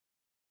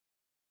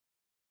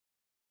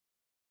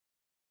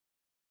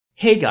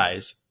Hey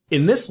guys,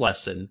 in this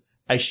lesson,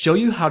 I show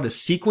you how to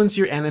sequence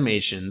your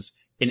animations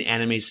in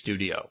Anime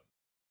Studio.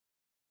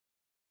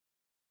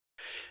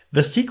 The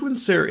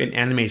sequencer in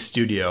Anime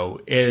Studio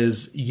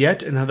is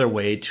yet another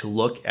way to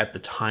look at the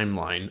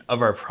timeline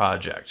of our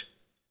project.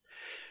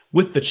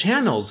 With the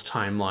channels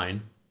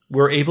timeline,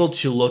 we're able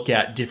to look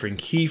at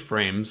different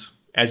keyframes,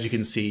 as you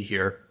can see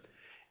here,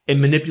 and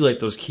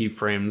manipulate those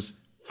keyframes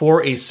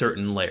for a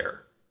certain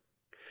layer.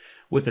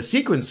 With the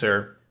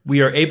sequencer,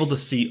 we are able to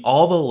see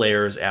all the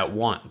layers at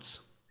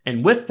once.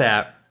 And with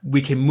that,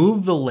 we can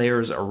move the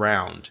layers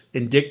around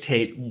and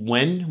dictate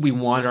when we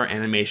want our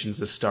animations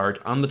to start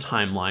on the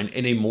timeline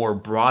in a more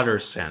broader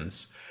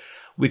sense.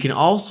 We can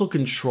also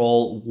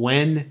control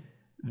when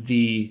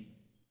the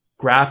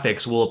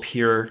graphics will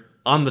appear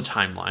on the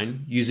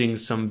timeline using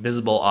some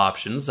visible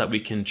options that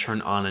we can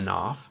turn on and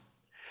off.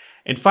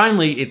 And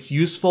finally, it's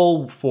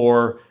useful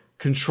for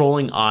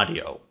controlling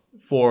audio,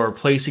 for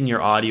placing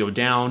your audio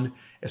down,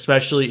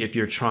 especially if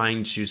you're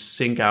trying to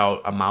sync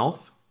out a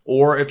mouth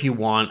or if you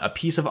want a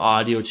piece of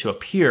audio to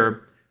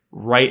appear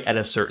right at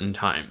a certain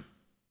time.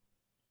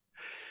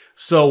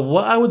 So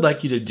what I would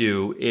like you to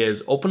do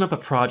is open up a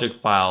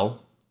project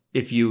file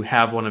if you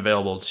have one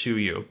available to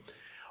you,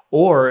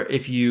 or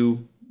if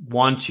you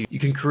want to, you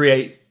can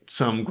create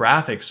some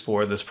graphics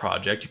for this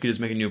project. You could just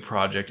make a new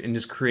project and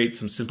just create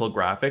some simple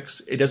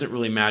graphics. It doesn't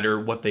really matter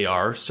what they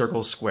are,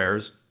 circles,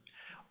 squares.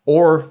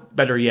 Or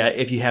better yet,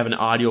 if you have an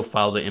audio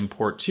file to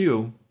import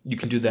to, you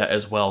can do that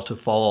as well to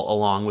follow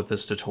along with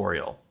this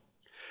tutorial.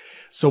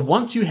 So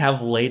once you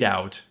have laid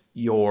out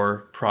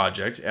your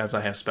project as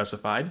I have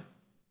specified,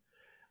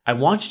 I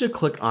want you to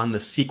click on the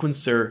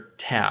Sequencer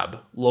tab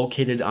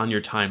located on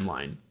your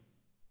timeline.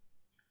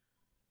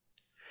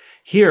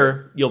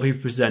 Here, you'll be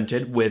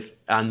presented with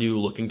a new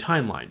looking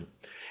timeline.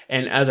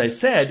 And as I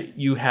said,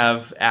 you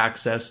have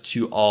access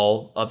to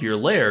all of your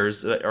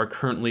layers that are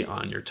currently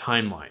on your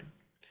timeline.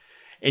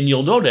 And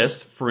you'll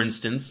notice, for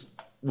instance,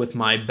 with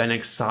my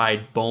Benix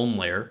side bone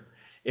layer,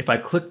 if I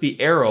click the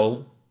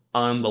arrow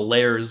on the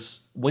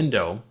layers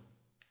window,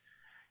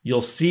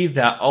 you'll see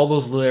that all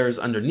those layers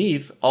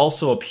underneath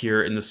also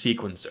appear in the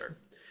sequencer.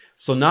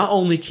 So not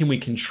only can we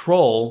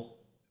control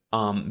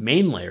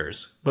main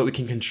layers, but we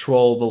can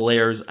control the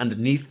layers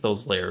underneath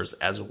those layers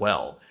as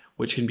well,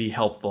 which can be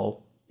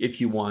helpful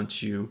if you want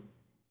to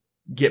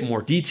get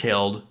more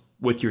detailed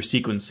with your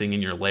sequencing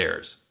in your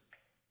layers.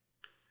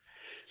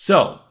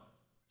 So,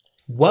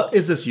 what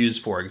is this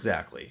used for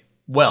exactly?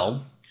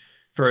 Well,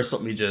 first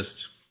let me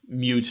just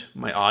mute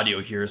my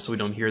audio here so we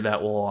don't hear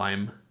that while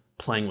I'm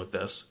playing with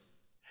this.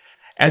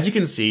 As you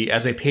can see,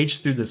 as I page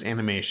through this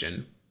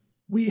animation,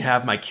 we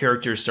have my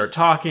character start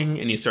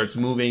talking and he starts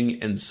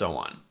moving and so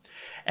on.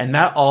 And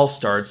that all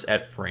starts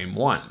at frame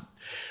 1.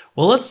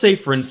 Well, let's say,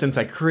 for instance,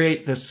 I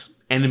create this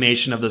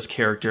animation of this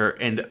character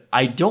and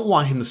I don't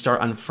want him to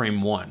start on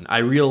frame 1. I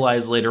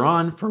realize later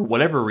on, for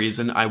whatever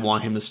reason, I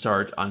want him to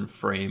start on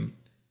frame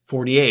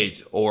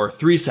 48 or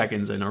 3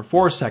 seconds in or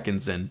 4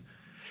 seconds in,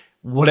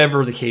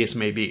 whatever the case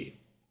may be.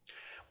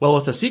 Well,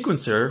 with the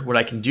sequencer, what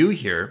I can do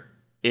here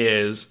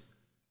is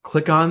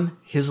click on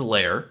his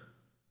layer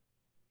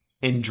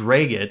and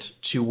drag it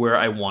to where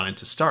I want it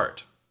to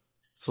start.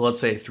 So let's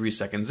say 3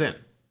 seconds in.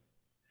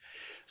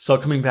 So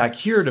coming back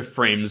here to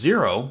frame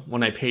 0,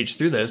 when I page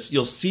through this,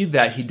 you'll see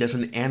that he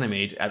doesn't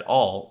animate at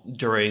all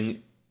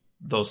during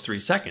those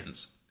 3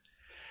 seconds.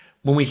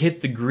 When we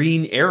hit the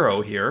green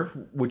arrow here,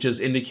 which is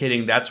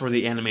indicating that's where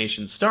the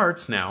animation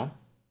starts now,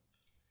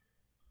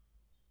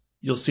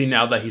 you'll see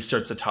now that he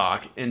starts to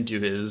talk and do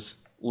his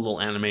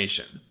little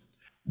animation.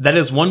 That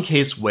is one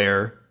case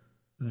where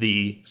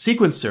the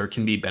sequencer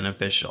can be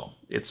beneficial.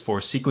 It's for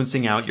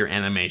sequencing out your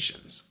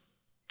animations.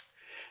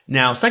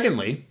 Now,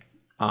 secondly,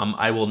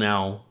 I will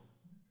now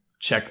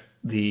check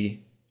the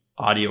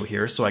audio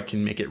here so I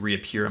can make it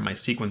reappear on my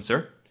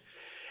sequencer.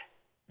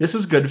 This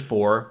is good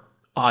for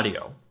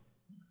audio.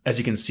 As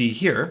you can see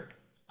here,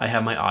 I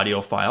have my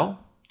audio file,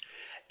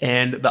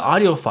 and the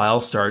audio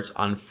file starts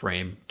on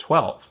frame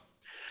 12.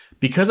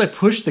 Because I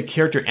pushed the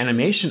character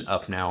animation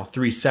up now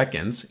 3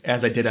 seconds,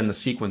 as I did on the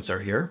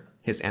sequencer here,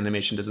 his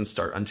animation doesn't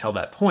start until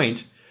that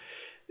point,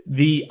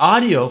 the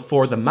audio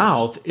for the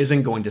mouth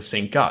isn't going to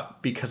sync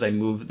up because I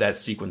moved that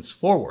sequence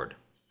forward.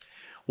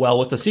 Well,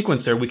 with the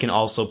sequencer, we can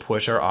also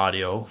push our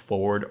audio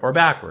forward or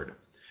backward.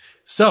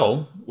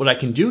 So, what I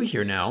can do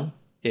here now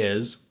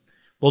is,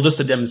 well, just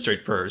to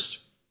demonstrate first,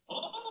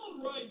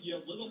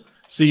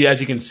 so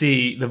as you can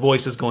see, the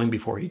voice is going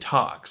before he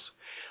talks.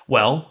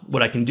 Well,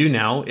 what I can do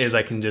now is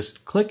I can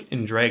just click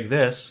and drag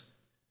this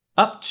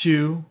up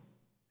to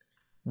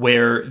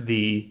where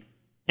the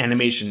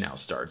animation now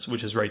starts,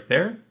 which is right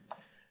there.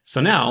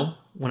 So now,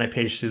 when I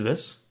page through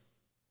this,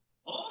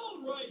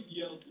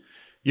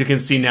 you can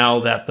see now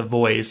that the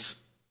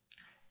voice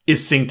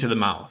is synced to the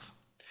mouth.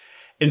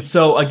 And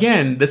so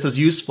again, this is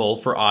useful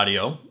for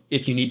audio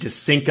if you need to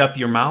sync up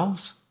your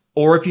mouths,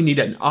 or if you need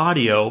an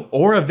audio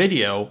or a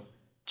video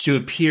to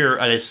appear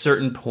at a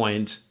certain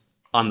point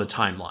on the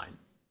timeline.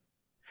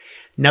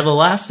 Now, the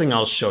last thing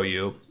I'll show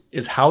you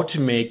is how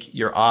to make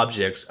your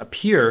objects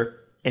appear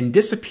and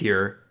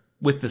disappear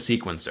with the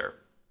sequencer.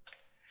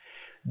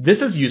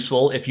 This is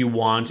useful if you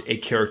want a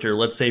character,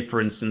 let's say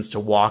for instance, to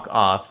walk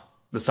off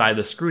the side of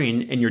the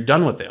screen and you're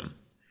done with him.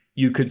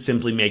 You could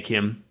simply make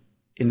him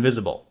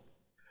invisible.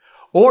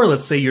 Or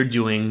let's say you're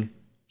doing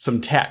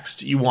some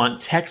text. You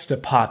want text to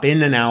pop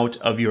in and out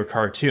of your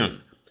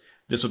cartoon.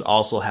 This would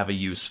also have a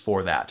use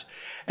for that.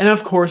 And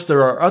of course,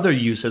 there are other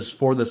uses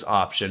for this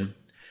option,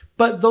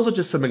 but those are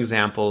just some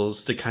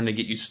examples to kind of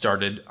get you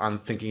started on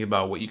thinking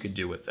about what you could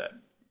do with it.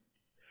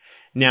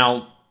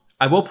 Now,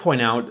 I will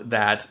point out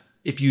that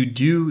if you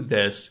do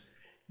this,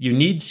 you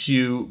need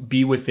to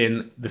be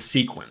within the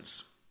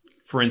sequence.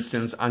 For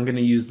instance, I'm going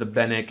to use the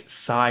Venic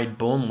side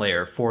bone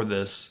layer for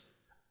this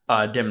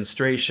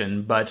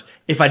demonstration, but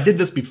if I did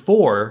this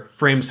before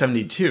frame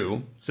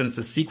 72, since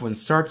the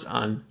sequence starts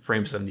on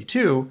frame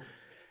 72,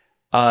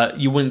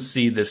 you wouldn't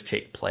see this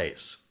take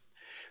place.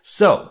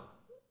 So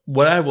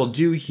what I will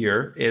do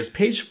here is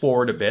page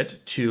forward a bit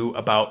to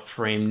about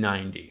frame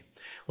 90.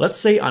 Let's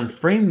say on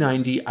frame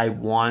 90, I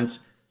want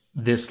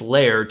this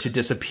layer to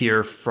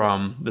disappear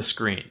from the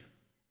screen.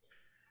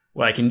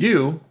 What I can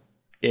do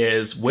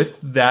is, with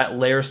that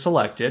layer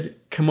selected,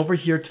 come over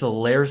here to the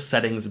Layer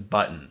Settings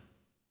button.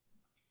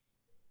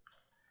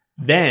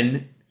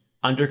 Then,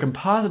 under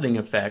Compositing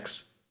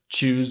Effects,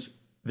 choose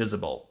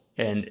Visible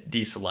and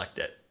deselect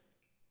it.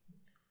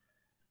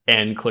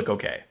 And click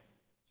OK.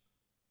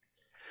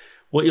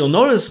 What you'll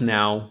notice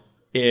now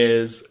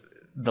is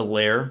the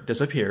layer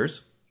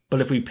disappears, but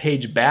if we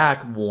page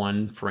back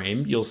one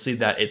frame, you'll see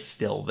that it's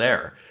still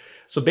there.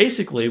 So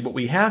basically what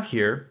we have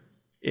here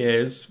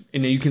is,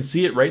 and you can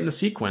see it right in the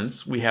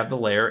sequence, we have the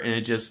layer and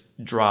it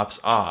just drops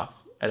off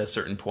at a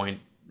certain point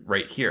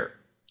right here.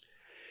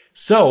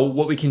 So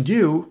what we can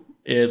do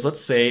is, let's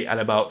say at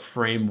about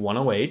frame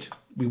 108,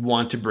 we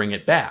want to bring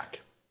it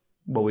back.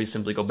 Well, we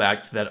simply go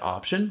back to that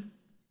option,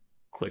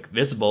 click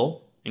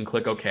Visible, and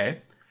click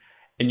OK.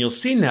 And you'll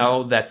see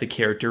now that the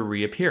character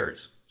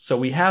reappears. So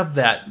we have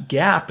that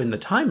gap in the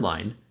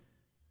timeline.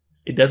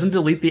 It doesn't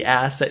delete the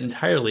asset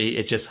entirely,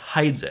 it just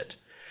hides it.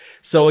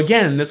 So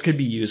again, this could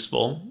be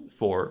useful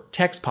for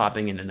text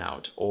popping in and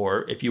out,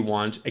 or if you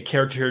want a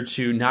character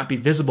to not be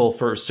visible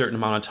for a certain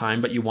amount of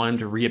time, but you want him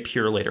to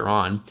reappear later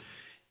on,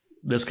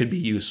 this could be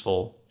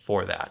useful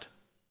for that.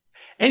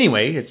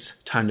 Anyway, it's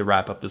time to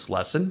wrap up this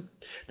lesson.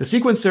 The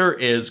sequencer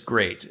is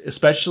great,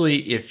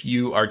 especially if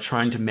you are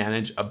trying to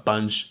manage a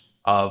bunch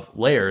of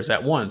layers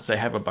at once. I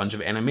have a bunch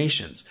of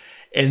animations.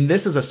 And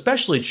this is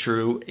especially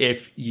true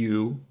if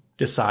you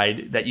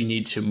decide that you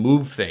need to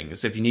move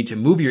things, if you need to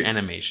move your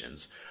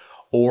animations,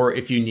 or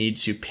if you need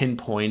to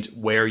pinpoint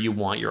where you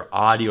want your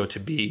audio to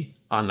be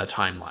on the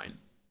timeline.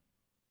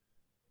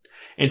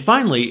 And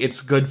finally,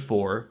 it's good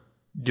for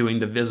doing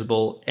the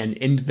visible and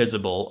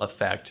invisible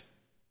effect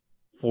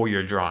for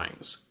your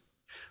drawings.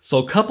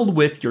 So coupled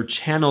with your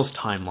channel's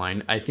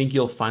timeline, I think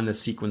you'll find the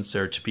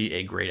sequencer to be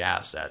a great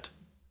asset.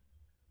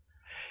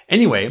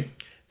 Anyway,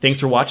 thanks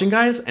for watching,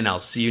 guys, and I'll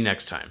see you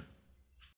next time.